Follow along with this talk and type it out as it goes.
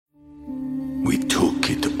We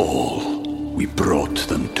took it all. We brought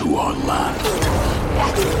them to our land.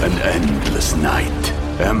 An endless night,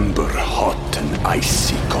 ember hot and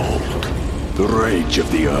icy cold. The rage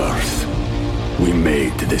of the earth. We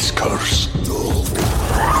made this curse.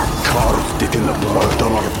 Carved it in the blood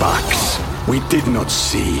on our backs. We did not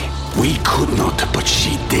see. We could not, but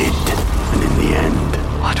she did. And in the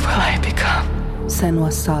end... What will I become?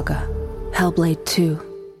 Senua's Saga. Hellblade 2.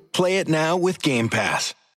 Play it now with Game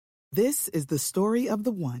Pass. This is the story of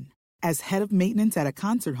the one. As head of maintenance at a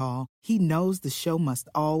concert hall, he knows the show must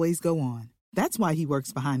always go on. That's why he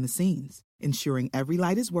works behind the scenes, ensuring every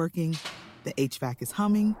light is working, the HVAC is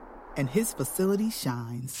humming, and his facility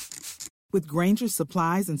shines. With Grainger's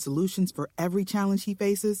supplies and solutions for every challenge he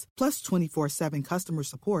faces, plus 24/7 customer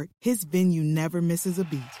support, his venue never misses a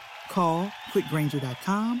beat. Call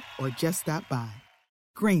quickgrainger.com or just stop by.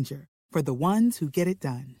 Grainger, for the ones who get it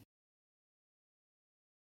done.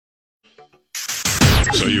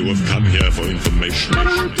 So you have come here for information.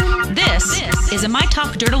 This is a My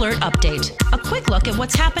Talk Dirt Alert update. A quick look at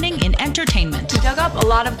what's happening in entertainment. We dug up a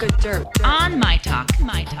lot of good dirt. On My Talk.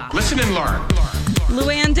 My Talk. Listen and learn.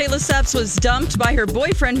 Luann de Lesseps was dumped by her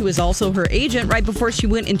boyfriend, who is also her agent, right before she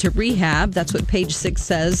went into rehab. That's what Page Six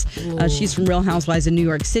says. She's from Real Housewives of New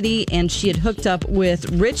York City, and she had hooked up with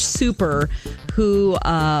Rich Super, who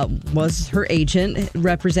was her agent,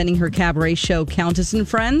 representing her cabaret show, Countess and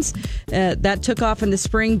Friends. That took off in the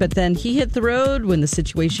spring, but then he hit the road when the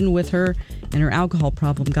situation with her and her alcohol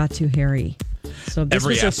problem got too hairy. So this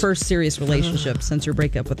was her first serious relationship since her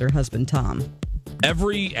breakup with her husband, Tom.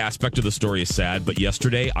 Every aspect of the story is sad, but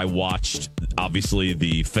yesterday I watched, obviously,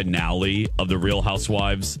 the finale of The Real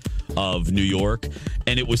Housewives of New York,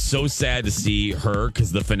 and it was so sad to see her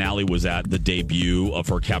because the finale was at the debut of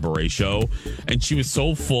her cabaret show, and she was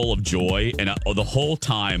so full of joy, and the whole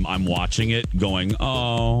time I'm watching it going, in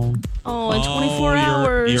 24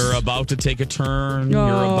 hours. You're about to take a turn. Oh.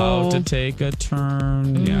 You're about to take a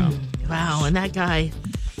turn. Yeah. Wow, and that guy,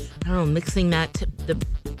 I don't know, mixing that, the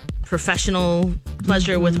professional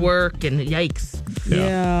pleasure with work, and yikes.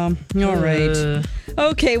 Yeah. All right.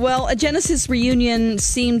 Okay, well, a Genesis reunion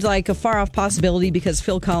seemed like a far-off possibility because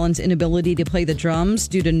Phil Collins' inability to play the drums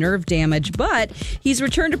due to nerve damage, but he's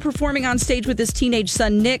returned to performing on stage with his teenage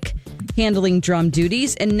son, Nick, handling drum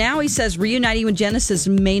duties, and now he says reuniting with Genesis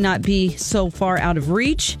may not be so far out of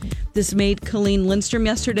reach. This made Colleen Lindstrom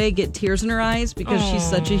yesterday get tears in her eyes because she's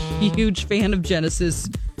such a huge fan of Genesis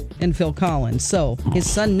and Phil Collins. So his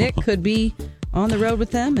son Nick could be on the road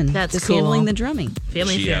with them and just handling the drumming.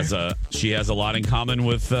 She has a lot in common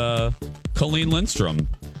with Colleen Lindstrom.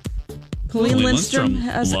 Colleen Lindstrom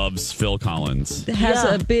loves Phil Collins. Has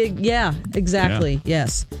a big, exactly. Yeah.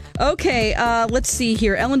 Yes. Okay, let's see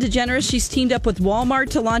here. Ellen DeGeneres, she's teamed up with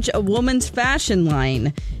Walmart to launch a woman's fashion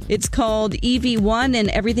line. It's called EV1, and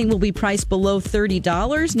everything will be priced below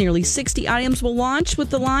 $30. Nearly 60 items will launch with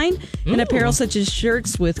the line, and apparel such as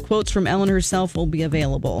shirts with quotes from Ellen herself will be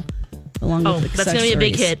available, along with accessories. That's going to be a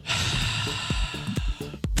big hit.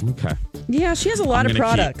 Okay. Yeah, she has a lot of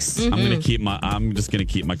products. I'm just gonna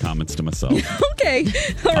keep my comments to myself. Okay.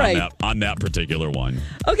 All right. On that particular one.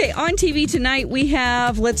 Okay, on TV tonight we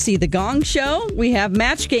have, let's see, The Gong Show. We have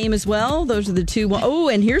Match Game as well. Those are the two. Oh,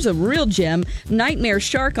 and here's a real gem: Nightmare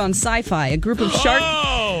Shark on Sci-Fi. A group of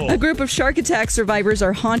shark attack survivors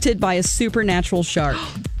are haunted by a supernatural shark.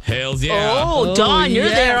 Hells yeah. Oh, Dawn, you're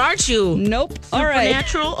there, aren't you? Nope. All right.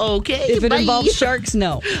 Supernatural? Okay. If it involves sharks,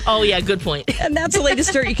 no. Oh, yeah, good point. And that's the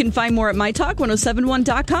latest dirt. You can find more at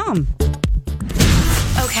mytalk1071.com.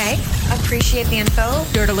 Okay, appreciate the info.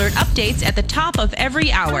 Dirt Alert updates at the top of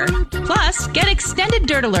every hour. Plus, get extended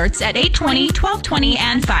Dirt Alerts at 8:20, 12:20,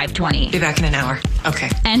 and 5:20. Be back in an hour. Okay.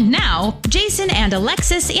 And now, Jason and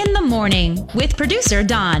Alexis in the morning with producer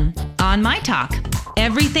Don on My Talk.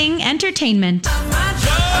 Everything Entertainment.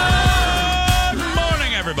 Good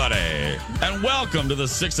morning, everybody, and welcome to the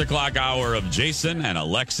 6 o'clock hour of Jason and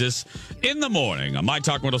Alexis in the morning on My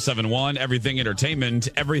Talk 107.1. Everything Entertainment.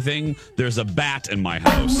 Everything. There's a bat in my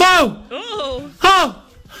house. Bo! Oh! Huh?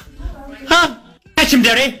 Catch him,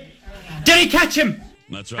 Derry! Derry, catch him!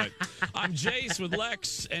 That's right. I'm Jace with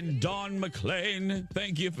Lex and Dawn McClain.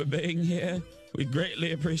 Thank you for being here. We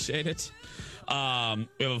greatly appreciate it. We have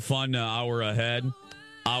a fun hour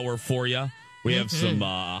for you. We have some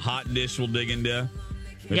hot dish we'll dig into.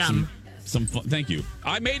 Yum. Some fun. Thank you.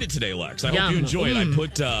 I made it today, Lex. I hope you enjoy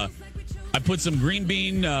it. I put some green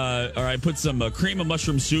bean, I put some cream of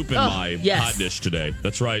mushroom soup in my hot dish today.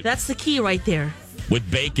 That's right. That's the key right there. With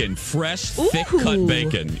bacon, fresh, thick cut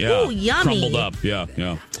bacon. Yeah. Ooh, yummy. Crumbled up. Yeah.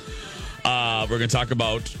 We're going to talk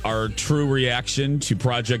about our true reaction to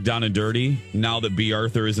Project Down and Dirty now that B.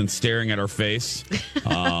 Arthur isn't staring at our face,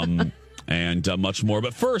 and much more.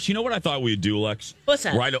 But first, you know what I thought we'd do, Lex? What's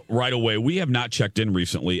that? Right away. We have not checked in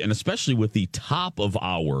recently, and especially with the top of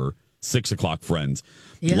our 6 o'clock friends.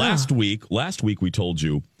 Yeah. Last week we told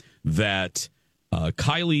you that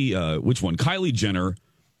Kylie Jenner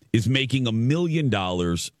is making $1 million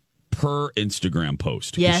per Instagram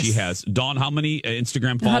post. Yes. She has, Dawn, how many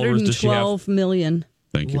Instagram followers does she have? 112 million.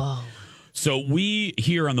 Thank you. Whoa. So we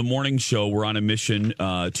here on the morning show, we're on a mission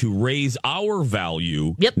to raise our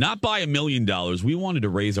value, not by $1 million. We wanted to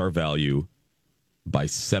raise our value by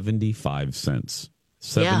 75 cents.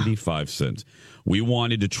 75 cents. We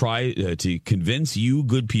wanted to try to convince you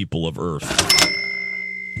good people of Earth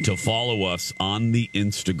to follow us on the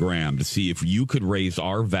Instagram to see if you could raise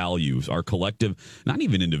our values, our collective, not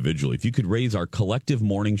even individually, if you could raise our collective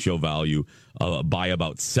morning show value by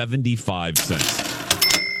about 75 cents.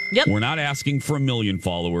 Yep. We're not asking for 1 million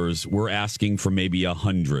followers. We're asking for maybe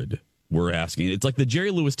 100. We're asking. It's like the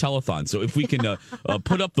Jerry Lewis telethon. So if we can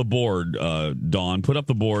put up the board, Dawn, put up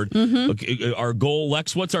the board. Mm-hmm. Okay, our goal,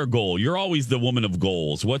 Lex. What's our goal? You're always the woman of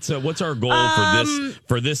goals. What's our goal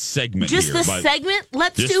for this segment? Just here? this segment.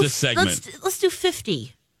 Let's do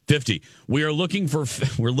 50. 50. We are looking for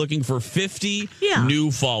 50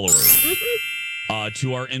 new followers.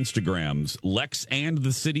 To our Instagrams, Lex and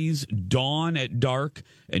the Cities, Dawn at Dark,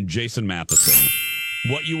 and Jason Matheson.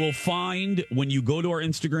 What you will find when you go to our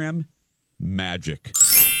Instagram, magic.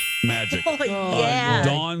 Oh, yeah.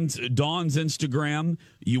 Dawn's Instagram,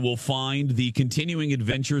 you will find the continuing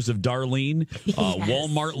adventures of Darlene.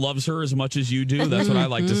 Walmart loves her as much as you do. That's what I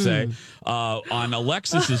like to say. On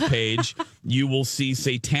Alexis's page, you will see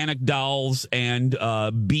satanic dolls and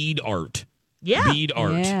bead art. Yeah. Bead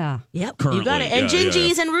art. Yeah. Yep. Currently. You got it. And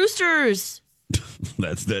Gingies and Roosters.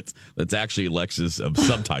 That's actually Alexis'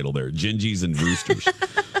 subtitle there. Gingies and Roosters.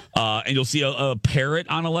 And you'll see a parrot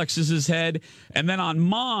on Alexis's head. And then on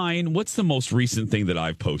mine, what's the most recent thing that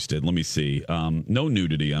I've posted? Let me see. No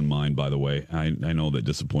nudity on mine, by the way. I know that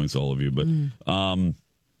disappoints all of you, but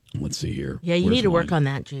let's see here. Yeah, you need to work on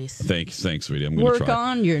that, Jace. Thanks, sweetie. I'm going to try. Work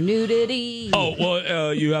on your nudity. Oh,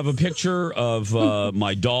 well, you have a picture of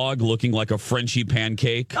my dog looking like a Frenchie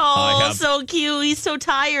pancake. Oh, so cute. He's so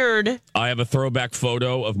tired. I have a throwback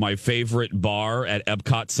photo of my favorite bar at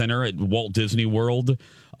Epcot Center at Walt Disney World.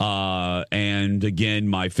 And again,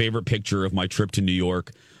 my favorite picture of my trip to New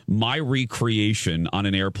York. My recreation on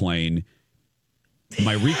an airplane.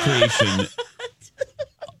 My recreation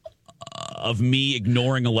of me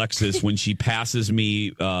ignoring Alexis when she passes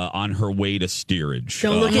me on her way to steerage.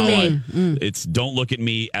 Don't look at me. It's don't look at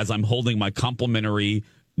me as I'm holding my complimentary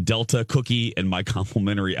Delta cookie and my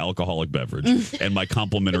complimentary alcoholic beverage and my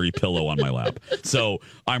complimentary pillow on my lap. So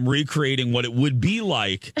I'm recreating what it would be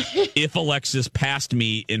like if Alexis passed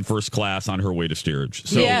me in first class on her way to steerage.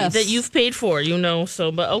 So that you've paid for,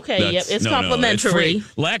 so, but okay. Yep, it's complimentary. It's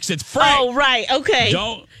free. Lex, it's free. Oh, right. Okay.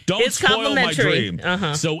 Don't it's spoil my complimentary.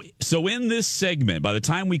 dream. So in this segment, by the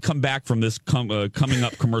time we come back from this coming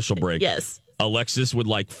up commercial break, yes, Alexis would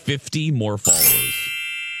like 50 more followers.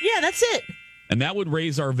 Yeah, that's it. And that would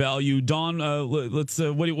raise our value. Dawn, let's.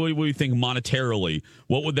 What do you think monetarily?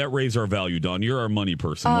 What would that raise our value, Dawn? You're our money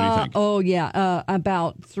person. What do you think? Oh, yeah.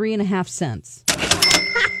 About 3.5 cents.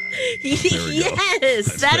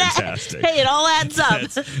 Yes. That's fantastic. Hey, it all adds up.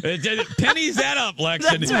 Pennies add up, Lex.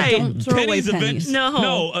 That's right. Don't throw away pennies.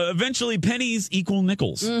 Eventually pennies equal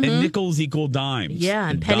nickels. And nickels equal dimes. Yeah,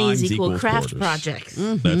 and pennies equal craft quarters. projects.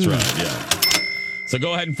 That's right, yeah. So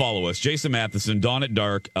go ahead and follow us. Jason Matheson, Dawn at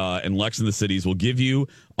Dark, and Lex in the Cities will give you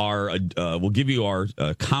our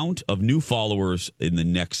count of new followers in the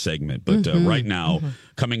next segment. But right now,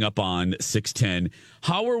 coming up on 6:10,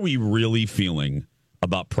 how are we really feeling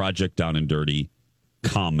about Project Down and Dirty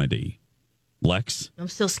comedy? Lex? I'm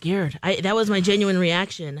still scared. That was my genuine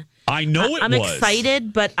reaction. I know I'm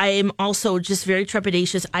excited, but I am also just very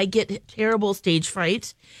trepidatious. I get terrible stage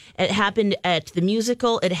fright. It happened at the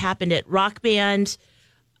musical. It happened at Rock Band.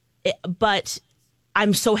 But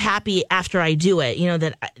I'm so happy after I do it,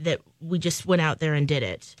 that we just went out there and did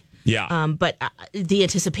it. Yeah. But the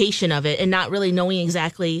anticipation of it and not really knowing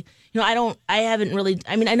exactly, I know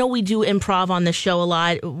we do improv on the show a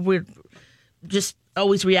lot. We're just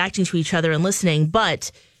always reacting to each other and listening,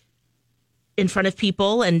 but in front of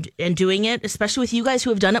people and doing it, especially with you guys who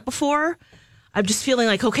have done it before, I'm just feeling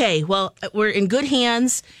like, okay, well, we're in good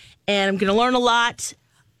hands and I'm going to learn a lot.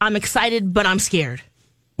 I'm excited, but I'm scared.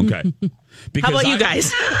 Okay. How about you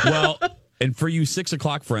guys? Well, and for you 6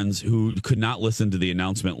 o'clock friends who could not listen to the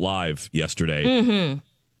announcement live yesterday,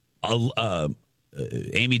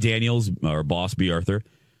 Amy Daniels, our boss, B. Arthur,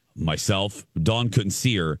 myself, Dawn couldn't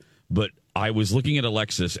see her, but I was looking at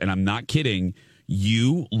Alexis, and I'm not kidding.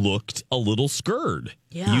 You looked a little scared.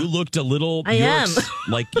 Yeah. You looked a little. I am.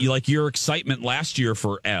 like your excitement last year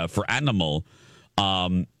for Animal.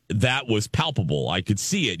 That was palpable. I could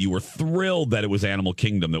see it. You were thrilled that it was Animal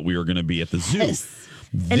Kingdom, that we were going to be at the zoo. Yes.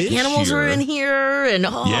 And animals were in here. And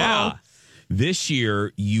yeah. This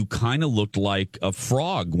year, you kind of looked like a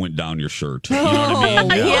frog went down your shirt. You know what I mean?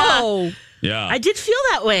 Yeah. Yeah. I did feel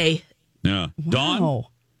that way. Yeah. Dawn? Wow.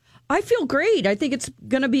 I feel great. I think it's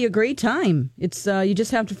going to be a great time. It's you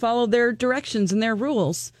just have to follow their directions and their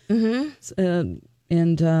rules. Mm-hmm. The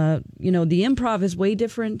improv is way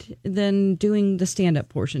different than doing the stand-up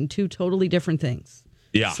portion. Two totally different things.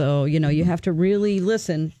 Yeah. So, you have to really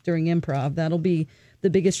listen during improv. That'll be the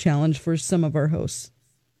biggest challenge for some of our hosts.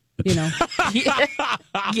 Yeah.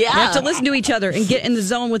 You have to listen to each other and get in the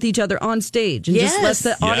zone with each other on stage and just let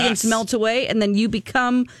the audience melt away, and then you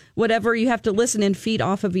become whatever you have to listen and feed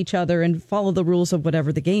off of each other and follow the rules of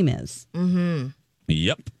whatever the game is. Mm-hmm.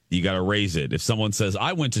 Yep. You got to raise it. If someone says,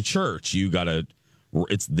 I went to church, you got to,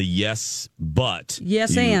 it's the yes, but.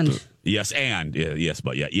 Yes, and. Yes, and. Yeah, yes,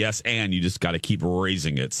 but. Yeah. Yes, and you just got to keep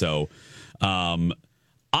raising it. So, you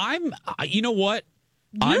know what?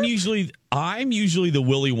 Yeah. I'm usually the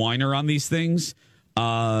Willie Whiner on these things.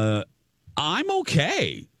 I'm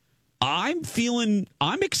okay. I'm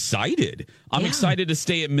excited. I'm excited to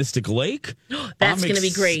stay at Mystic Lake. That's going to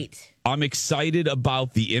be great. I'm excited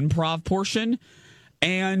about the improv portion.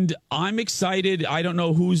 And I'm excited. I don't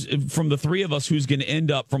know who's from the three of us who's going to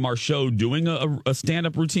end up from our show doing a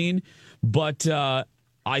stand-up routine, but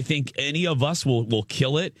I think any of us will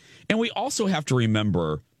kill it. And we also have to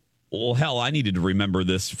remember, well, hell, I needed to remember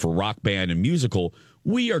this for Rock Band and Musical.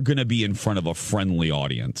 We are going to be in front of a friendly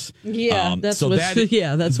audience. Yeah, that's what's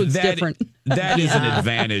different. That is an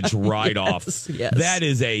advantage right off. Yes. That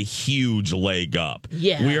is a huge leg up.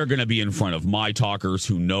 Yeah. We are going to be in front of my talkers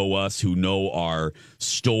who know us, who know our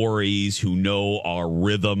stories, who know our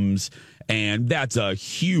rhythms. And that's a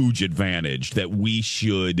huge advantage that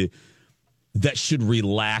should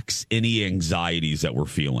relax any anxieties that we're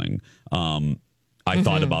feeling. I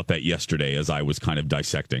thought about that yesterday as I was kind of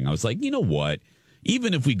dissecting. I was like, you know what?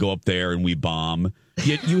 Even if we go up there and we bomb,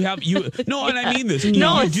 and I mean this.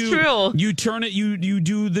 It's true. You turn it. You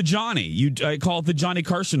do the Johnny. I call it the Johnny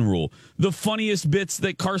Carson rule. The funniest bits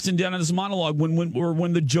that Carson did on his monologue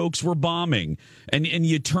when the jokes were bombing, and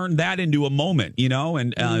you turn that into a moment.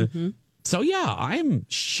 So, yeah, I'm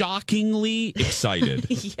shockingly excited.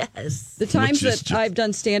 Yes. The times that I've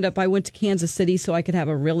done stand-up, I went to Kansas City so I could have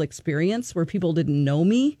a real experience where people didn't know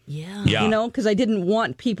me. Yeah. Because I didn't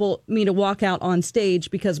want me to walk out on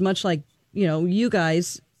stage because much like, you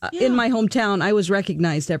guys, in my hometown, I was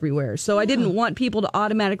recognized everywhere. So I didn't want people to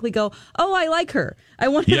automatically go, oh, I like her. I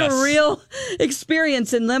wanted a real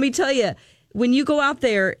experience. And let me tell you, when you go out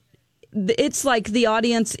there, it's like the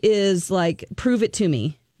audience is like, prove it to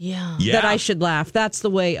me. Yeah. That I should laugh. That's the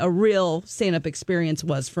way a real stand-up experience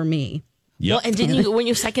was for me. Yep. Well, and weren't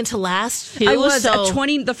you second to last too? I was at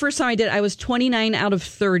 20. The first time I did, I was 29 out of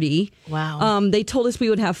 30. Wow. They told us we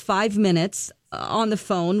would have 5 minutes on the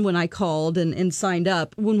phone when I called and signed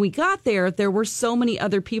up. When we got there were so many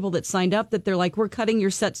other people that signed up that they're like, we're cutting your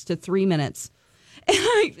sets to 3 minutes. And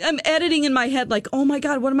I'm editing in my head like, oh my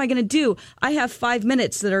God, what am I going to do? I have 5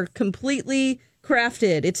 minutes that are completely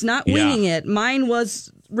crafted. It's not winging it. Mine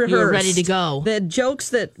was rehearsed. You were ready to go. The jokes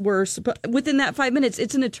that were within that 5 minutes,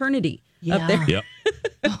 it's an eternity up there. Yep.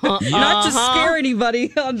 Not to scare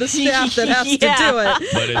anybody on the staff that has to do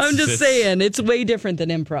it. But I'm just saying, it's way different than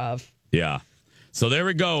improv. Yeah. So there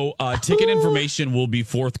we go. Ticket information will be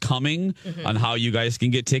forthcoming on how you guys can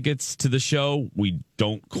get tickets to the show. We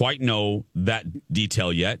don't quite know that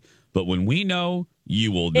detail yet, but when we know,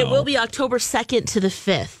 you will know. It will be October 2nd to the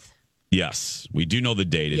 5th. Yes, we do know the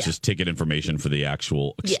date. It's just ticket information for the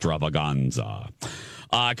actual extravaganza.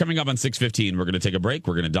 Coming up on 6:15, we're going to take a break.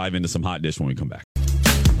 We're going to dive into some hot dish when we come back.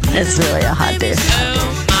 It's really a hot dish.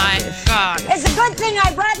 Oh, my God. It's a good thing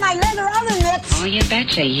I brought my leather oven mitts. Oh, you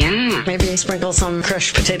betcha, yeah. Maybe sprinkle some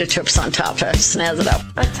crushed potato chips on top to snazz it up.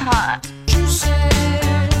 It's hot.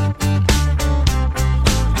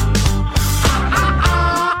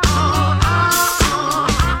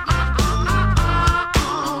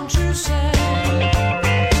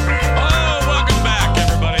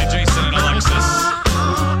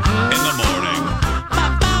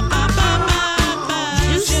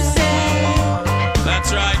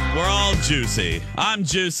 Juicy. I'm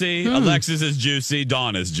juicy. Alexis is juicy.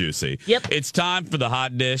 Dawn is juicy. Yep. It's time for the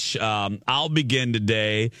hot dish. I'll begin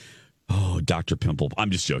today. Oh, Dr. Pimple.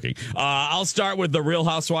 I'm just joking. I'll start with the Real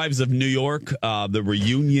Housewives of New York. The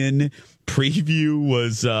reunion preview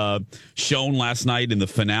was shown last night in the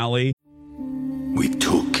finale. We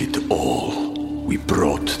took it all. We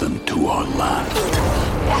brought them to our land.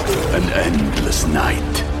 An endless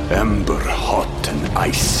night, ember hot and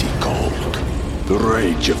icy cold. The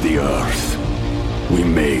rage of the earth. We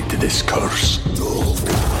made this curse.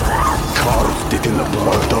 Carved it in the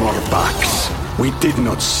blood on our backs. We did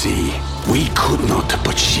not see. We could not,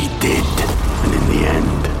 but she did. And in the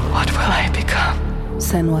end, What will I become?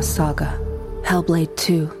 Senwa Saga. Hellblade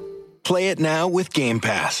 2. Play it now with Game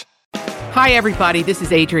Pass. Hi, everybody. This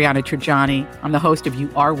is Adriana Trajani. I'm the host of You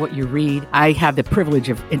Are What You Read. I have the privilege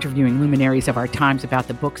of interviewing luminaries of our times about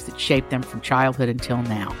the books that shaped them from childhood until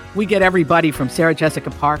now. We get everybody from Sarah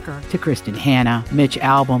Jessica Parker to Kristen Hanna, Mitch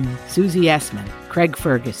Albom, Susie Essman, Craig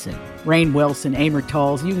Ferguson, Rainn Wilson, Amor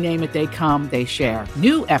Tolls, you name it, they come, they share.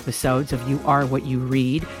 New episodes of You Are What You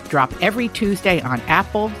Read drop every Tuesday on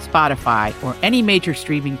Apple, Spotify, or any major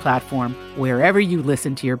streaming platform wherever you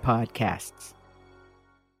listen to your podcasts.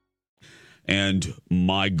 And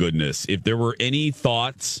my goodness, if there were any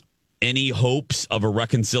thoughts, any hopes of a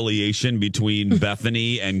reconciliation between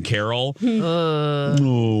Bethany and Carol, not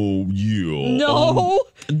going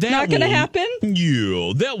to happen?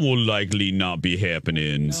 Yeah, that will likely not be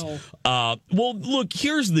happening. No. Well, look,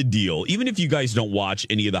 here's the deal. Even if you guys don't watch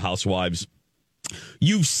any of the Housewives,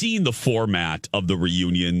 you've seen the format of the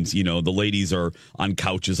reunions. You know, the ladies are on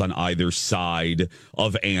couches on either side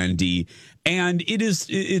of Andy. And it's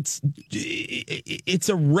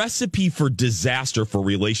a recipe for disaster for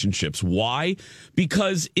relationships. Why?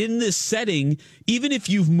 Because in this setting, even if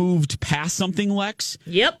you've moved past something, Lex,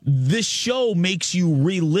 this show makes you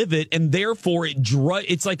relive it, and therefore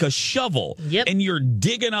it's like a shovel. And you're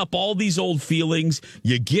digging up all these old feelings.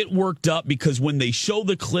 You get worked up because when they show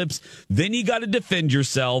the clips, then you got to defend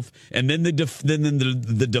yourself, and then the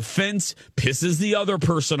defense pisses the other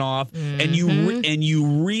person off, and you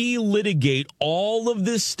relitigate all of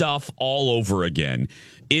this stuff all over again.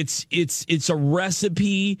 It's a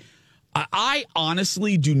recipe. I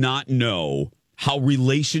honestly do not know how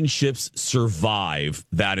relationships survive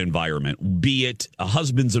that envive, be it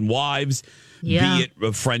husbands and wives, be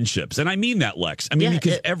it friendships. And I mean that, Lex. I mean,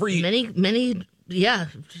 because many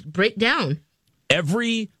break down.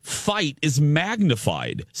 Every fight is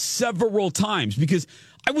magnified several times, because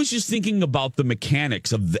I was just thinking about the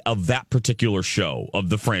mechanics of that particular show, of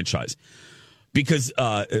the franchise. Because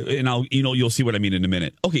and you'll see what I mean in a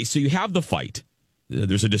minute. Okay, so you have the fight.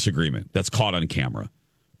 There's a disagreement that's caught on camera,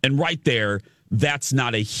 and right there, that's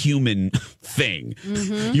not a human thing.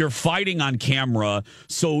 You're fighting on camera,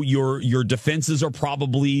 so your defenses are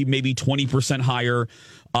probably maybe 20% higher.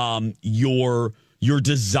 Your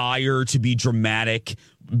desire to be dramatic,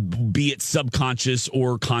 be it subconscious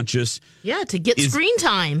or conscious, to get screen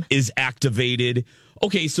time, is activated.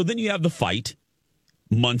 Okay, so then you have the fight.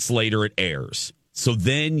 Months later, it airs. So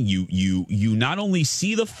then you not only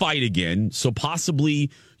see the fight again, so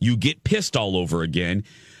possibly you get pissed all over again,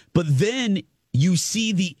 but then you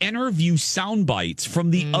see the interview sound bites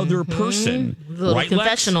from the other person. The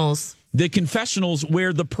confessionals. Lex? The confessionals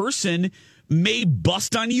where the person may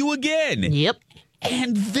bust on you again. Yep.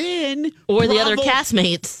 And then... Or the other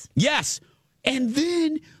castmates. Yes. And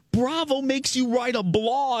then... Bravo makes you write a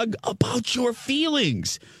blog about your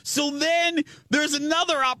feelings. So then there's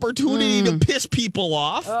another opportunity to piss people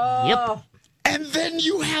off. Yep. And then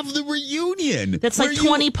you have the reunion. That's like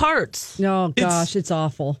 20 parts. Oh, gosh, it's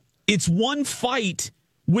awful. It's one fight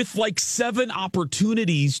with like 7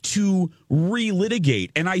 opportunities to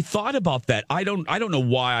relitigate. And I thought about that. I don't know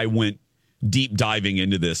why I went deep diving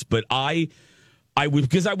into this, but I would,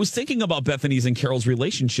 because I was thinking about Bethany's and Carol's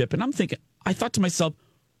relationship, and I thought to myself,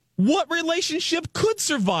 what relationship could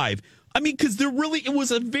survive? I mean, because it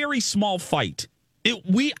was a very small fight.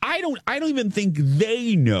 I don't even think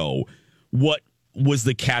they know what was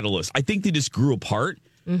the catalyst. I think they just grew apart,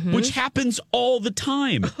 which happens all the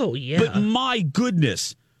time. Oh, yeah. But my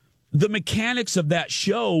goodness, the mechanics of that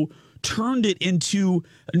show turned it into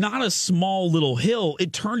not a small little hill.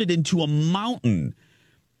 It turned it into a mountain.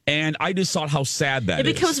 And I just thought how sad that is.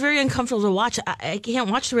 It becomes very uncomfortable to watch. I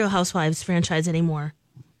can't watch the Real Housewives franchise anymore.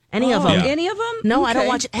 Any of them? Any of them? No, okay. I don't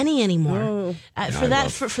watch any anymore. For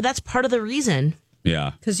that's part of the reason.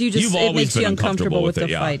 Yeah. Because it always makes been you uncomfortable with the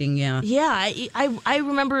it, fighting, yeah. Yeah, I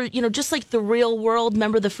remember, just like the Real World,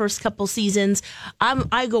 remember the first couple seasons?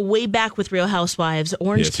 I go way back with Real Housewives,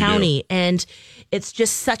 Orange County, and it's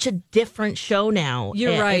just such a different show now.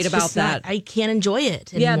 You're right about that. I can't enjoy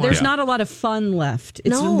it anymore. Yeah, there's not a lot of fun left.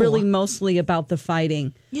 It's really mostly about the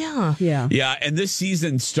fighting. Yeah. Yeah, and last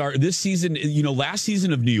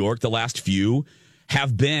season of New York, the last few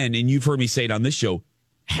have been, and you've heard me say it on this show,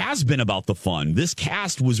 has been about the fun. This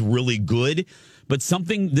cast was really good, but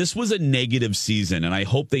this was a negative season, and I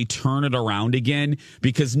hope they turn it around again,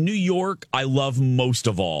 because New York, I love most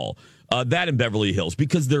of all. That in Beverly Hills,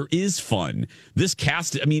 because there is fun. This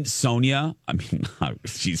cast, Sonia,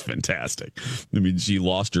 she's fantastic. She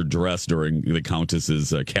lost her dress during the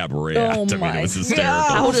Countess's cabaret act. It was hysterical.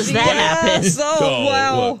 How does that happen?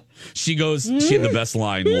 Wow. She goes, she had the best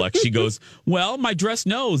line, Lex. She goes, well, my dress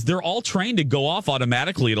knows they're all trained to go off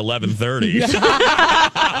automatically at 11:30.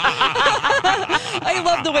 I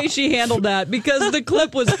love the way she handled that, because the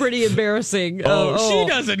clip was pretty embarrassing. She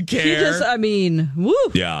doesn't care. Woo.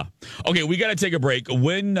 Yeah. Okay, we got to take a break.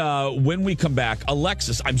 When we come back,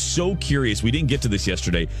 Alexis, I'm so curious. We didn't get to this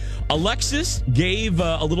yesterday. Alexis gave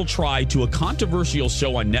a little try to a controversial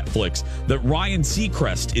show on Netflix that Ryan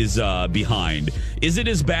Seacrest is behind. Is it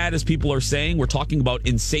as bad as people are saying? We're talking about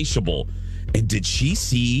Insatiable. And did she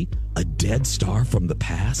see a dead star from the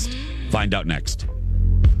past? Find out next.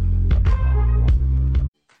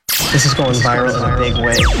 This is going viral in a big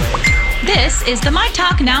way. This is the My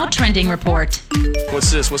Talk Now trending report.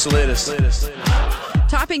 What's this? What's the latest?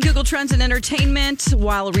 Topping Google Trends and entertainment,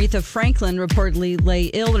 while Aretha Franklin reportedly lay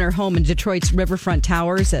ill in her home in Detroit's Riverfront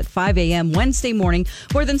Towers at 5 a.m. Wednesday morning,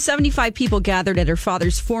 more than 75 people gathered at her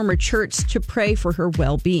father's former church to pray for her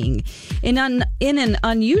well-being. In an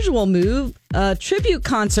unusual move, a tribute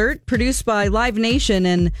concert produced by Live Nation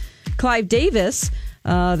and Clive Davis,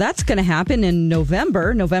 that's going to happen in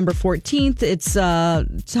November 14th. It's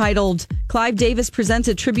titled Clive Davis Presents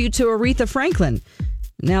a Tribute to Aretha Franklin.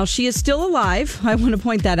 Now, she is still alive. I want to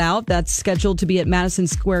point that out. That's scheduled to be at Madison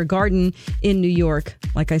Square Garden in New York,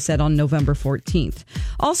 like I said, on November 14th.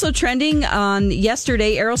 Also trending on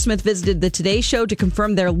yesterday, Aerosmith visited the Today Show to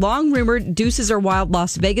confirm their long-rumored Deuces Are Wild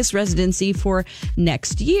Las Vegas residency for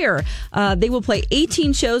next year. They will play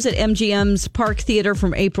 18 shows at MGM's Park Theater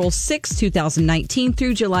from April 6, 2019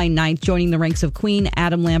 through July 9th, joining the ranks of Queen,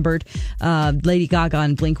 Adam Lambert, Lady Gaga,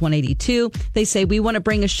 and Blink-182. They say, we want to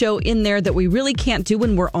bring a show in there that we really can't do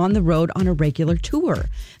when we're on the road on a regular tour.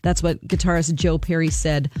 That's what guitarist Joe Perry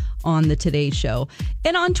said on the Today Show.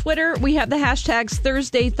 And on Twitter, we have the hashtags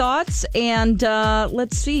Thursday Thoughts, and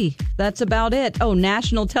let's see, that's about it. Oh,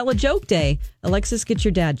 National Tell a Joke Day. Alexis, get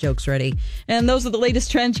your dad jokes ready. And those are the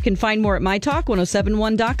latest trends. You can find more at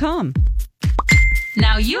mytalk1071.com.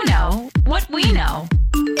 Now you know what we know.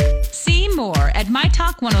 See more at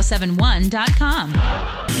mytalk1071.com.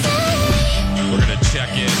 We're going to check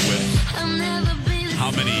in with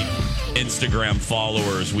how many Instagram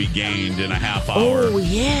followers we gained in a half hour. Oh,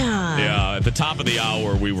 yeah. Yeah, at the top of the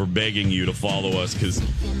hour, we were begging you to follow us because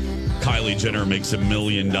Kylie Jenner makes $1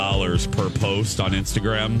 million per post on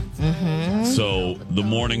Instagram. Mm-hmm. So the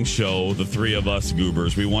morning show, the three of us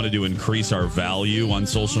goobers, we wanted to increase our value on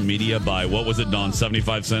social media by, what was it, Dawn,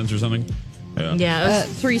 75 cents or something? Yeah.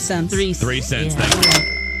 3 cents. 3 cents, yeah. Thank you.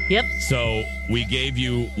 Yep. So we gave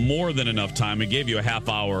you more than enough time. We gave you a half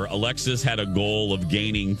hour. Alexis had a goal of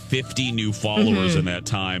gaining 50 new followers in that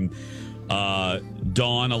time.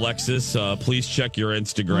 Dawn, Alexis, please check your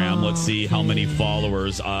Instagram. Let's see how many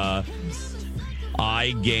followers. I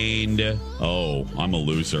gained, I'm a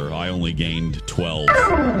loser. I only gained 12.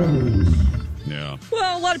 Yeah.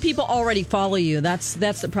 Well, a lot of people already follow you. That's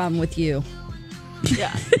the problem with you.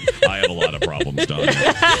 Yeah. I have a lot of problems, Dawn.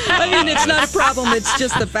 I mean, it's not a problem. It's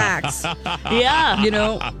just the facts. Yeah. You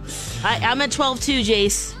know? I'm at 12 too,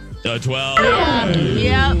 Jace. 12?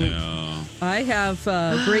 Yeah. No. I have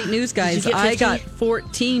great news, guys. I got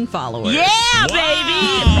 14 followers. Yeah, baby.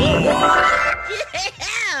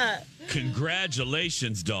 Yeah.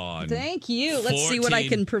 Congratulations, Dawn. Thank you. Let's see what I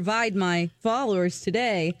can provide my followers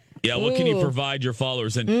today. Yeah, what can you provide your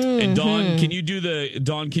followers? And Dawn, can you do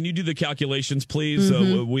the calculations, please?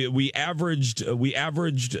 We averaged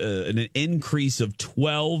an increase of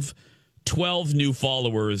 12 new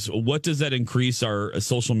followers. What does that increase our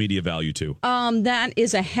social media value to? That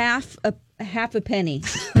is a half a penny.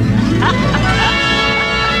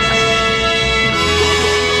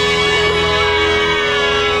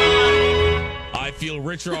 I feel feel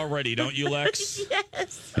richer already, don't you, Lex?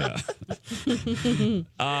 Yes. Yeah.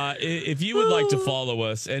 If you would like to follow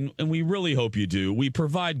us, and we really hope you do, we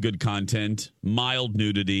provide good content, mild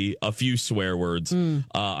nudity, a few swear words.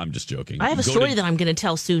 I'm just joking. I have a story that I'm going to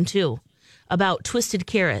tell soon, too, about twisted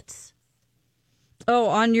carrots. Oh,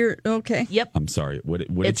 on your... Okay. Yep. I'm sorry. What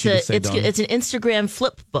did you just say, Dawn? It's an Instagram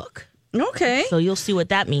flip book. Okay. So you'll see what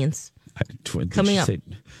that means. Coming up.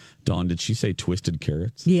 Dawn, did she say twisted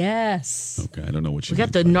carrots? Yes. Okay, I don't know what she We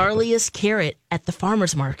got the gnarliest carrot at the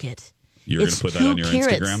farmer's market. You're going to put that on your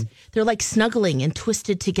Instagram? They're like snuggling and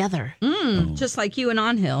twisted together. Just like you and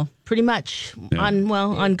On Hill. Pretty much. Yeah.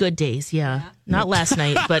 On good days, yeah. Not last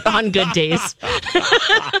night, but on good days.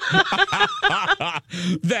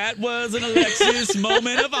 That was an Alexis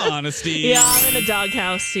moment of honesty. Yeah, I'm in a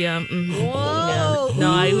doghouse. Yeah. Whoa.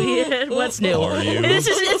 Yeah. No, what's new? Are you?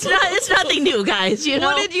 It's nothing new, guys. You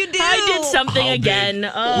know. What did you do? I did something How again.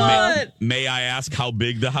 big? May I ask how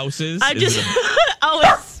big the house is?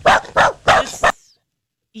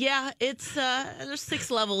 It's there's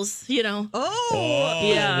 6 levels, you know. Oh,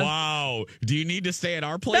 yeah. Wow. Do you need to stay at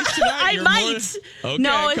our place tonight? I might. Okay,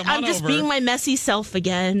 no, come I'm on just over. being my messy self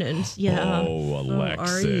again, and yeah. Oh, Alexis.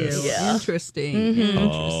 Are you? Yeah. Interesting. Mm-hmm.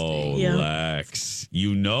 Oh, Yeah. Lex.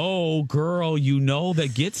 You know, girl,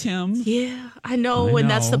 that gets him. Yeah, I know, and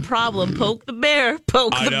that's the problem. Poke the bear.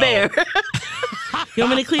 Poke I the know. bear. You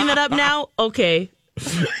want me to clean that up now? Okay.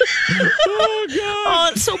 Oh, God. Oh,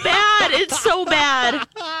 it's so bad. It's so bad.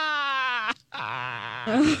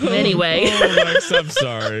 Anyway. Oh, Lex, I'm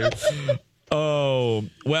sorry. Oh,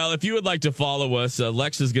 well, if you would like to follow us,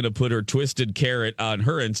 Lex is going to put her twisted carrot on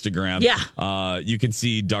her Instagram. Yeah. You can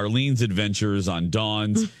see Darlene's adventures on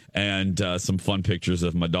Dawn's and some fun pictures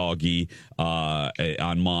of my doggy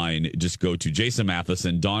on mine. Just go to Jason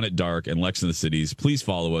Matheson, Dawn at Dark, and Lex in the Cities. Please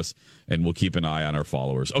follow us, and we'll keep an eye on our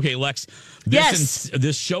followers. Okay, Lex,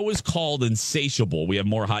 this show is called Insatiable. We have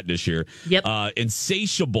more hot dish here. Yep.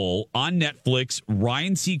 Insatiable on Netflix.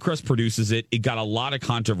 Ryan Seacrest produces it. It got a lot of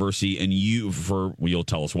controversy, and you'll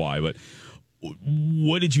tell us why, but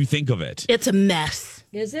what did you think of it? It's a mess.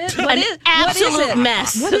 Is it? Absolute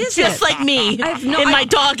mess. What is Just it? like me in my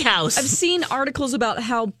doghouse. I've seen articles about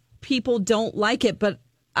how people don't like it, but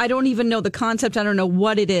I don't even know the concept. I don't know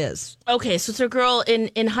what it is. Okay, so it's a girl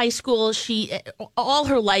in high school. She all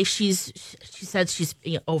her life she said she's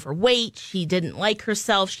overweight. She didn't like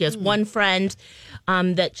herself. She has one friend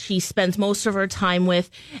that she spends most of her time with,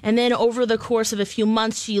 and then over the course of a few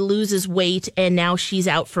months, she loses weight, and now she's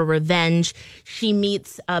out for revenge. She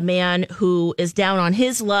meets a man who is down on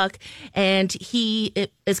his luck, and he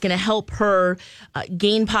is going to help her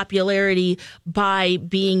gain popularity by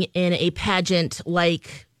being in a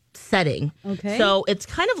pageant-like setting. Okay. So it's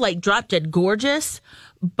kind of like Drop Dead Gorgeous,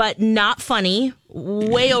 but not funny,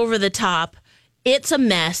 way over the top. It's a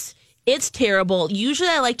mess. It's terrible. Usually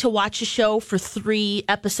I like to watch a show for 3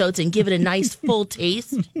 episodes and give it a nice full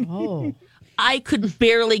taste. Oh. I could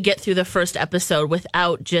barely get through the first episode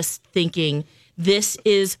without just thinking, this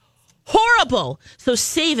is horrible. So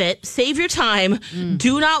save it. Save your time.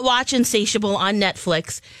 Do not watch Insatiable on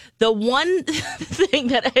Netflix. The one thing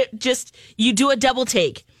that you do a double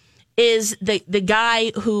take is the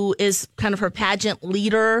guy who is kind of her pageant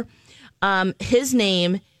leader. His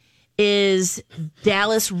name is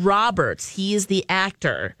Dallas Roberts. He is the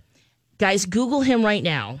actor. Guys, Google him right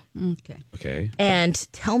now. Okay. And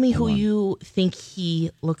tell me who you think he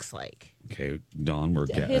looks like. Okay, Dawn,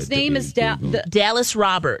 his name is Dallas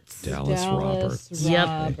Roberts. Dallas Roberts.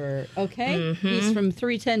 Yep. Okay. Mm-hmm. He's from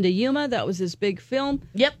 310 to Yuma. That was his big film.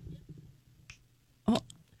 Yep.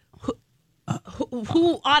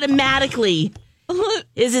 Who automatically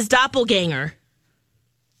is his doppelganger?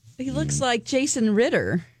 He looks like Jason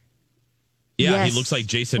Ritter. Yeah, Yes. he looks like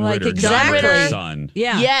Jason Like Ritter, exactly. John Ritter's son.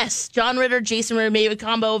 Yeah. Yes, John Ritter, Jason Ritter, maybe a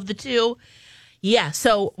combo of the two. Yeah,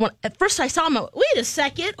 so at first I saw him, wait a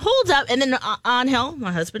second, hold up. And then Angel,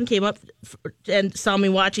 my husband, came up and saw me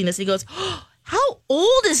watching this. He goes, oh, how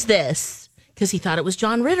old is this? Because he thought it was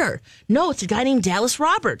John Ritter. No, it's a guy named Dallas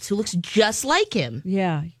Roberts who looks just like him.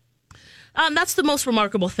 Yeah. That's the most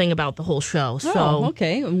remarkable thing about the whole show. So,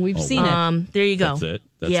 okay. And we've seen it. There you go. That's it.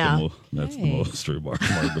 That's the most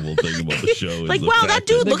remarkable thing about the show. Like, is the wow, fact that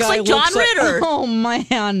dude The looks guy like John Ritter. Oh,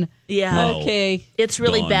 man. Yeah. No. Okay. It's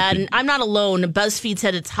really Dawn, bad, did- and I'm not alone. BuzzFeed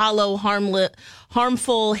said it's hollow,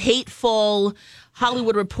 harmful, hateful.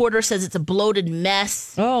 Hollywood Reporter says it's a bloated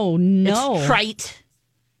mess. Oh, no. It's trite.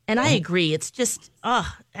 And I agree. It's just, I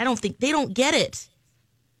don't think they don't get it.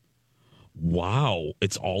 Wow,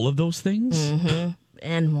 it's all of those things? Mm-hmm.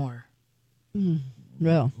 And more.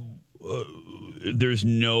 Well. There's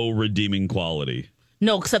no redeeming quality.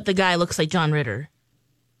 No, except the guy looks like John Ritter.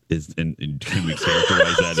 can we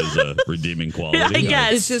characterize that as a redeeming quality? Yeah, I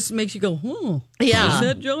guess. It just makes you go, Yeah. Is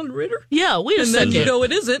that John Ritter? Yeah, wait a And second. then you go,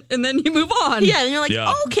 it isn't, and then you move on. Yeah, and you're like,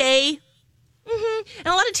 Yeah. okay. And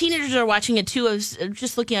a lot of teenagers are watching it too. I was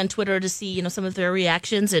just looking on Twitter to see, some of their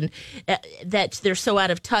reactions, and that they're so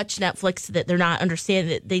out of touch, Netflix, that they're not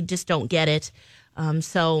understanding it. They just don't get it.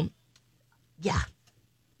 So, yeah,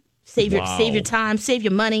 save your time, save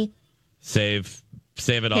your money. Save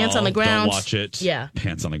it all. Pants on the ground. Don't watch it. Yeah.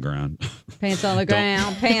 Pants on the ground. Pants on the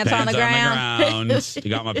ground. Pants on the ground. You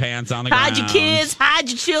got my pants on the ground. Hide your kids, hide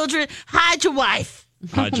your children, hide your wife.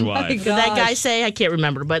 Hide your wife. Did that guy say? I can't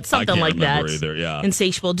remember, but something like that. Either, yeah.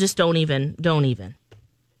 Insatiable. Just don't even. Don't even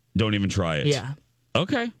try it. Yeah.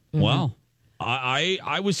 Okay. Mm-hmm. Well,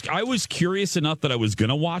 I was curious enough that I was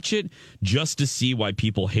gonna watch it just to see why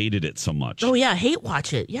people hated it so much. Oh yeah, hate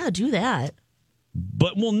watch it. Yeah, do that.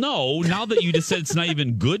 But no. Now that you just said it's not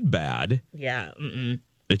even good, bad. Yeah. Mm-mm.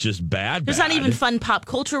 It's just bad. There's not even fun pop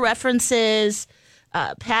culture references.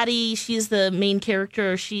 Patty, she's the main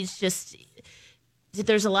character. She's just.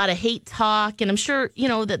 There's a lot of hate talk, and I'm sure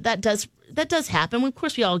that does happen. Of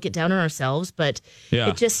course, we all get down on ourselves, but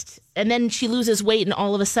it just. And then she loses weight, and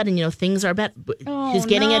all of a sudden, things are better. She's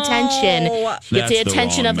getting attention. She gets the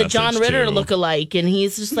attention of the John Ritter lookalike, and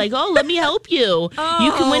he's just like, "Oh, let me help you.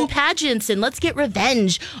 You can win pageants, and let's get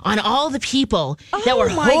revenge on all the people that were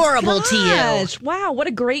horrible to you." Wow, what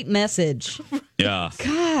a great message! Yeah.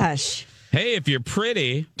 Gosh. Hey, if you're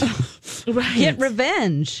pretty, get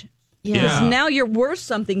revenge. Yeah. Because now you're worth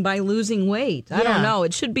something by losing weight. I don't know.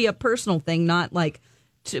 It should be a personal thing, not like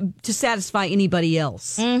to satisfy anybody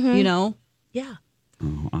else. Yeah.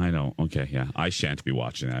 Oh, I don't. Okay, yeah. I shan't be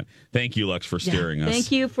watching that. Thank you, Lex, for steering us.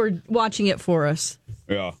 Thank you for watching it for us.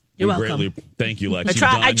 Yeah. You're welcome. Thank you, Lex.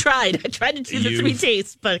 I tried to do the 3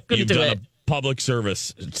 tastes, but couldn't do it. You've done a public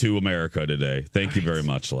service to America today. Thank you very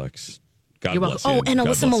much, Lex. God You're bless welcome. you. And God Alyssa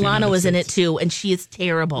bless the Milano United is in it States. too, and she is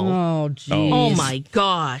terrible. Oh, geez. Oh my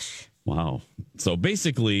gosh. Wow. So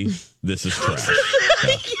basically, this is trash. Yeah.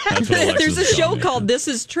 That's what Alexis There's a is show telling me. called This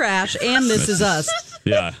Is Trash and This Is Us.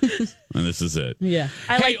 Yeah. And this is it. Yeah.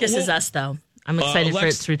 I like This Is Us, though. I'm excited for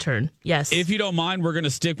its return. Yes. If you don't mind, we're going to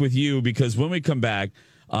stick with you because when we come back,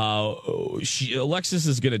 Alexis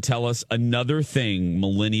is going to tell us another thing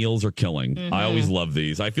millennials are killing. I always love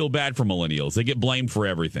these. I feel bad for millennials. They get blamed for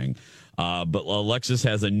everything. But Alexis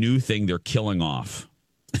has a new thing they're killing off.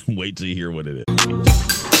 Wait till you hear what it is.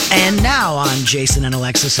 And now on Jason and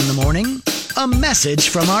Alexis in the Morning, a message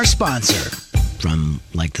from our sponsor from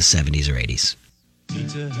like the 70s or 80s.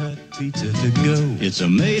 Pizza Hut pizza to go. It's a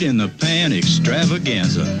made-in-the-pan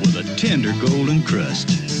extravaganza with a tender golden crust.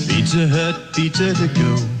 Pizza Hut pizza to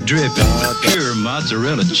go. Dripping with pure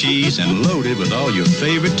mozzarella cheese and loaded with all your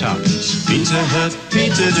favorite toppings. Pizza Hut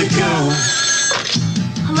pizza to go.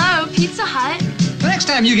 Hello, Pizza Hut. The next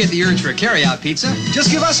time you get the urge for a carry-out pizza,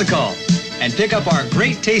 just give us a call and pick up our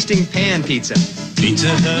great-tasting pan pizza. Pizza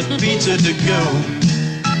Hut pizza to go.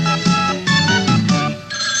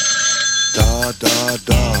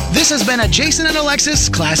 This has been a Jason and Alexis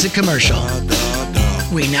classic commercial.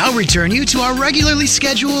 We now return you to our regularly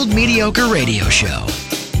scheduled mediocre radio show.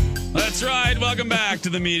 That's right. Welcome back to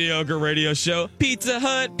the Mediocre Radio Show. Pizza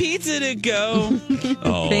Hut, pizza to go.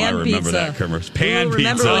 Oh, I remember pizza. that commercial. Pan pizza.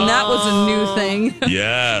 Remember when that was a new thing?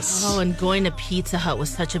 Yes. Oh, and going to Pizza Hut was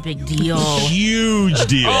such a big deal. Huge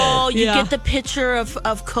deal. Oh, you get the picture of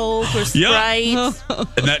Coke or Sprite. And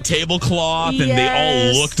that tablecloth, and they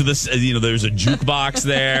all looked to this. There's a jukebox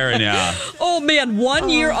there, and yeah. Oh man, one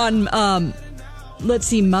year on let's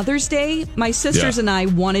see, Mother's Day, my sisters and I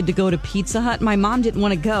wanted to go to Pizza Hut. My mom didn't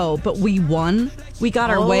want to go, but we won. We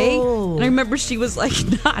got our way. And I remember she was like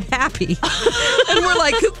not happy. And we're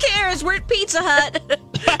like, who cares? We're at Pizza Hut.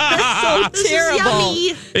 That's so terrible.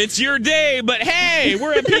 It's your day, but hey,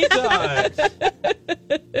 we're at Pizza Hut.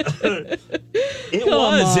 It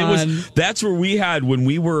was. That's where we had when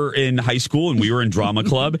we were in high school and we were in drama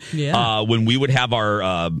club. When we would have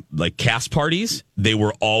our cast parties, they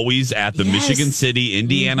were always at the Michigan City,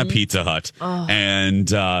 Indiana Pizza Hut,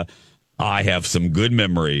 and I have some good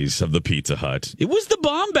memories of the Pizza Hut. It was the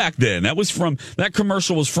bomb back then. That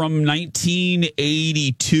commercial was from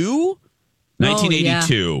 1982.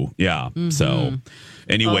 1982. Yeah. So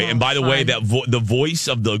anyway, and by the way, that the voice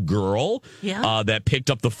of the girl that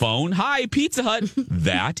picked up the phone, hi, Pizza Hut,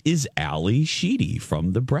 that is Ali Sheedy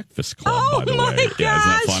from The Breakfast Club, by the way. Gosh. Yeah,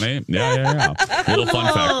 isn't that funny? Yeah. Little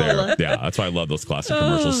fun fact there. Yeah, that's why I love those classic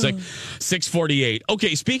commercials. 6:48.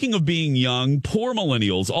 Okay, speaking of being young, poor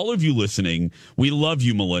millennials, all of you listening, we love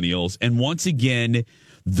you millennials. And once again,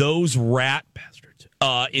 those rat bastards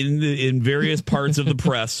in various parts of the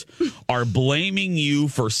press are blaming you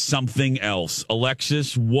for something else.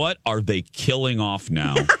 Alexis, what are they killing off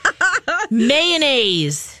now?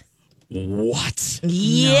 Mayonnaise. What?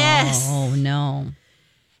 Yes. Oh, no.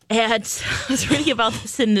 And I was reading about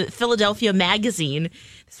this in the Philadelphia Magazine.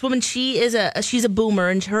 This woman, she's a boomer,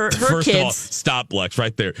 and her First kids. of all, stop, Lex,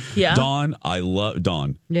 right there. Yeah. Dawn, I love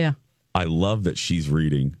Dawn. Yeah. I love that she's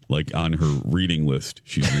reading, like on her reading list,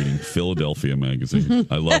 she's reading Philadelphia Magazine.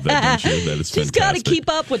 I love that, don't you? That is She's fantastic. got to keep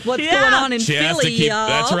up with what's going on in She has Philly, to keep, y'all.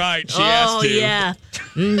 that's right. She has to. Yeah.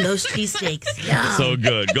 Those cheesesteaks. Yeah. So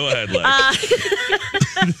good. Go ahead, Lex.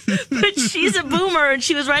 But she's a boomer, and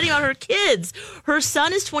she was writing about her kids. Her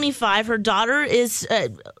son is 25. Her daughter is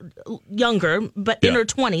younger, but in her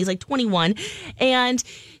 20s, like 21. And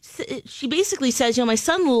she basically says, my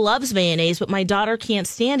son loves mayonnaise, but my daughter can't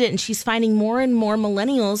stand it. And she's finding more and more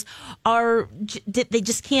millennials they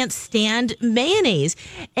just can't stand mayonnaise.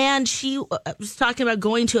 And she was talking about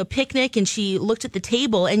going to a picnic, and she looked at the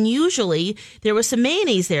table, and usually there was some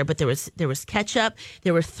mayonnaise there, but there was ketchup.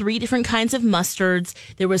 There were 3 different kinds of mustards.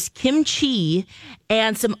 There was kimchi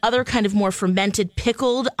and some other kind of more fermented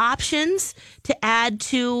pickled options to add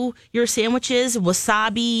to your sandwiches,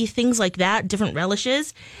 wasabi, things like that, different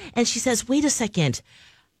relishes. And she says, wait a second,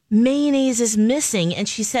 mayonnaise is missing. And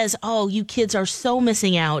she says, oh, you kids are so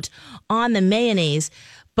missing out on the mayonnaise.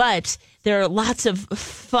 But there are lots of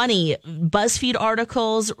funny BuzzFeed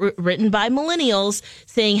articles written by millennials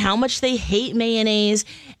saying how much they hate mayonnaise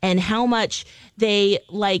and how much they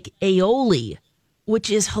like aioli, which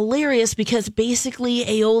is hilarious because basically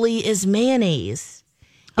aioli is mayonnaise.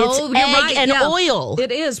 It's egg and oil.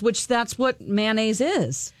 It is, which that's what mayonnaise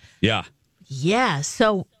is. Yeah. Yeah,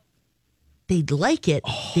 so they'd like it.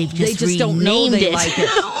 They've just they just don't know they it. like it.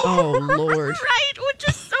 Oh, Lord. Right, which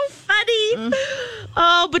is so funny.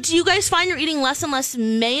 Oh, but do you guys find you're eating less and less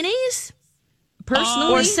mayonnaise?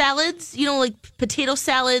 Personally? Or salads? Like potato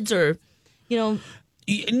salads or, no,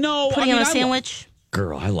 putting on a sandwich?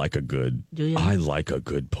 Girl, I like a good. Do you? I like a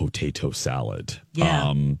good potato salad.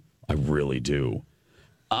 Yeah. I really do.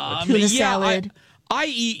 Tuna salad. I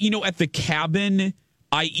eat. At the cabin,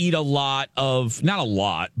 I eat a lot of, not a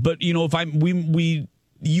lot, but if we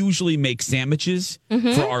usually make sandwiches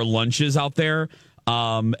for our lunches out there,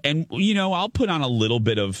 and I'll put on a little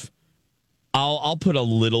bit of, I'll put a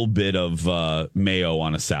little bit of mayo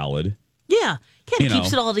on a salad. Yeah,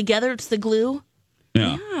 keeps it all together. It's the glue.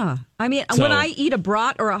 Yeah. I mean, when I eat a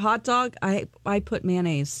brat or a hot dog, I put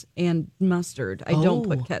mayonnaise and mustard. I don't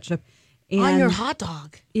put ketchup. And, on your hot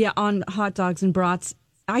dog? Yeah, on hot dogs and brats.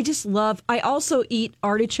 I also eat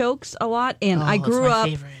artichokes a lot, and I grew up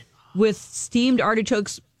with steamed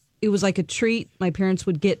artichokes. It was like a treat. My parents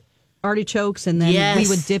would get artichokes, and then we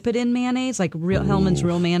would dip it in mayonnaise, like Hellman's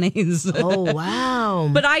Real Mayonnaise. Oh, wow.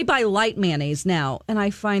 But I buy light mayonnaise now, and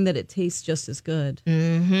I find that it tastes just as good.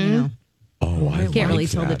 Mm-hmm. Oh, I can't really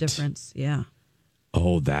like tell the that. difference. Yeah.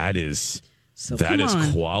 Oh, that is come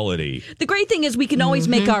on. quality. The great thing is we can always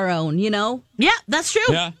make our own, Yeah, that's true.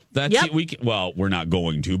 Yeah, that's it. We can, we're not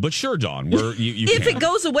going to, but sure, Dawn. You if can. it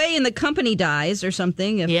goes away and the company dies or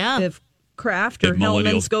something, if Kraft or If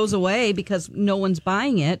Hellman's goes away because no one's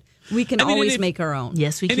buying it, we can always make our own.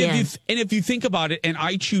 Yes, we and can. If you think about it, and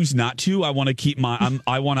I choose not to, I want to keep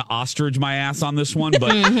I want to ostrich my ass on this one,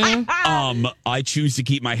 but I choose to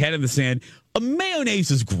keep my head in the sand.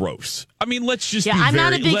 Mayonnaise is gross. I mean, let's just be I'm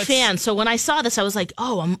not a big fan. So when I saw this, I was like,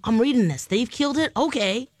 oh, I'm reading this. They've killed it?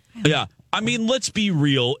 Okay. Yeah. I mean, let's be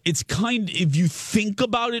real. It's if you think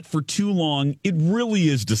about it for too long, it really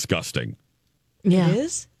is disgusting. Yeah. It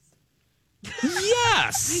is?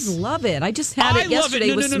 Yes. I love it. I just had it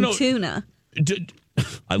yesterday with some tuna.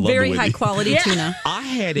 I love Very the way high quality tuna. I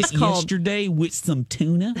had it yesterday with some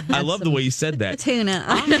tuna. I love the way you said that. Tuna.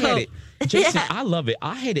 I had it. Jason, I love it.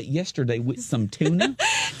 I had it yesterday with some tuna.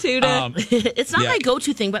 It's not my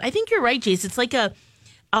go-to thing, but I think you're right, Jason. It's like a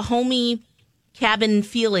homey cabin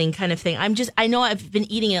feeling kind of thing. I know I've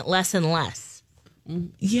been eating it less and less.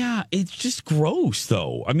 Yeah, it's just gross,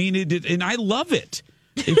 though. I mean, and I love it.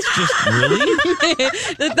 It's just really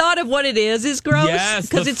the thought of what it is gross. Yes,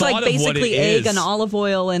 because it's like basically egg and olive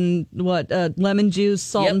oil and lemon juice,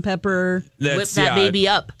 salt and pepper. Whip that baby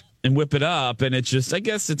up. And whip it up, and it's just, I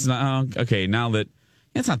guess it's not, okay, now that,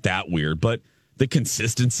 it's not that weird, but the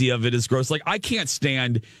consistency of it is gross. Like, I can't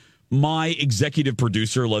stand, my executive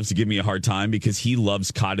producer loves to give me a hard time because he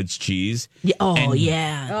loves cottage cheese. Yeah. Oh, and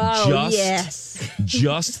yeah. Oh, yes.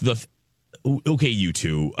 Just the, okay, you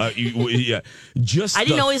two, just I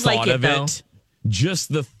didn't the always like thought it, of though.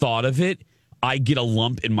 just the thought of it, I get a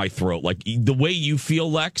lump in my throat. Like, the way you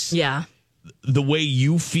feel, Lex. Yeah. The way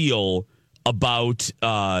you feel about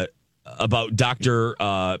Dr.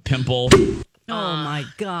 Pimple. Oh my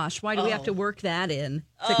gosh! Why do we have to work that in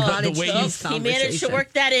to Oh, cottage the way cheese you- He managed to conversation?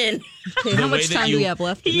 work that in. Okay, how The way much that time do you- we have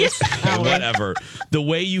left in this hour? Whatever. The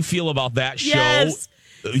way you feel about that show. Yes.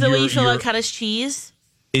 The way you feel your- about cottage cheese.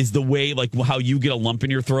 is the way, like, how you get a lump in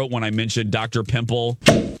your throat when I mentioned Dr. Pimple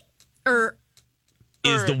is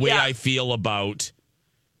the way yeah. I feel about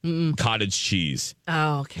cottage cheese.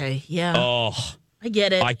 Oh, okay. Yeah. Oh, I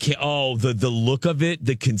get it. I can't. Oh, the look of it,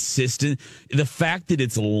 the the fact that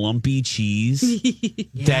it's lumpy cheese,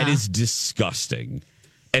 that is disgusting.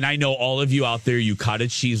 And I know all of you out there, you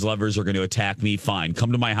cottage cheese lovers, are going to attack me. Fine,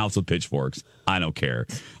 come to my house with pitchforks. I don't care.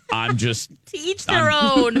 I'm just to each their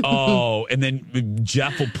own. Oh, and then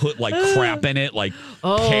Jeff will put like crap in it, like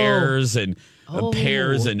pears and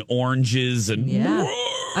oranges and Yeah.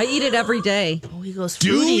 I eat it every day. Oh, he goes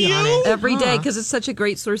Do fruity on you? it. Every day because it's such a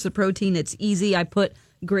great source of protein. It's easy. I put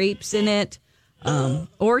grapes in it,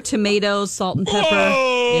 or tomatoes, salt and pepper.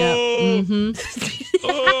 Yeah.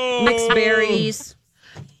 Mm-hmm. Mixed berries.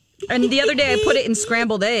 And the other day I put it in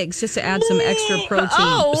scrambled eggs just to add some extra protein.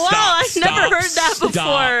 Oh, wow. I've never heard that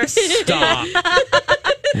before. Stop.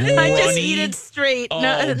 I just eat it straight.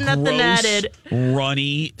 Nothing gross, added.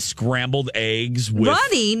 Runny scrambled eggs with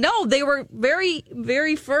Runny? No, they were very,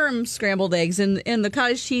 very firm scrambled eggs, and the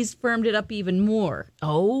cottage cheese firmed it up even more.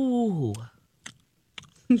 Oh.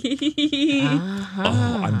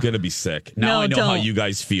 Oh, I'm gonna be sick. Now No, I know how don't. you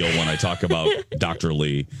guys feel when I talk about Dr.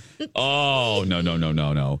 Lee. Oh,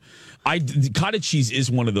 no. Cottage cheese is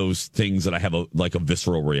one of those things that I have a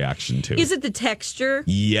visceral reaction to. Is it the texture?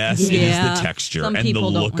 Yes, it is the texture Some and the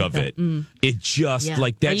people don't look like of that. it. It just Yeah,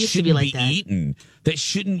 like I that used to be shouldn't like be that. eaten. That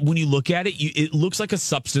shouldn't. When you look at it, it looks like a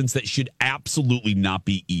substance that should absolutely not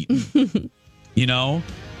be eaten. You know.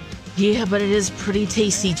 Yeah, but it is pretty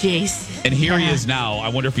tasty, Jace. And here he is now. I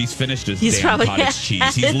wonder if he's finished his He's damn probably cottage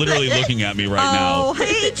cheese. He's literally looking at me right Oh, now.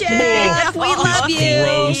 hey, Jeff. We love you.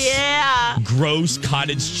 Gross, Yeah. gross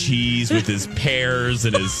cottage cheese with his pears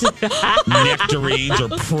and his nectarines or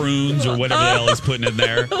prunes or whatever the hell he's putting in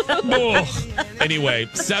there. Ugh. Anyway,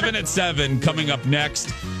 7 at 7 coming up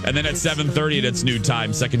next. And then at 7:30 it's new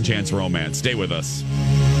time, Second Chance Romance. Stay with us.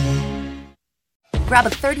 Grab a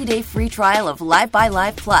 30-day free trial of Live by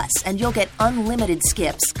Live Plus, and you'll get unlimited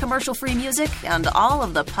skips, commercial-free music, and all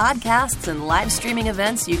of the podcasts and live streaming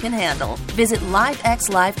events you can handle. Visit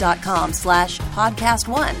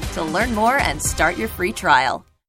livexlive.com/podcast1 to learn more and start your free trial.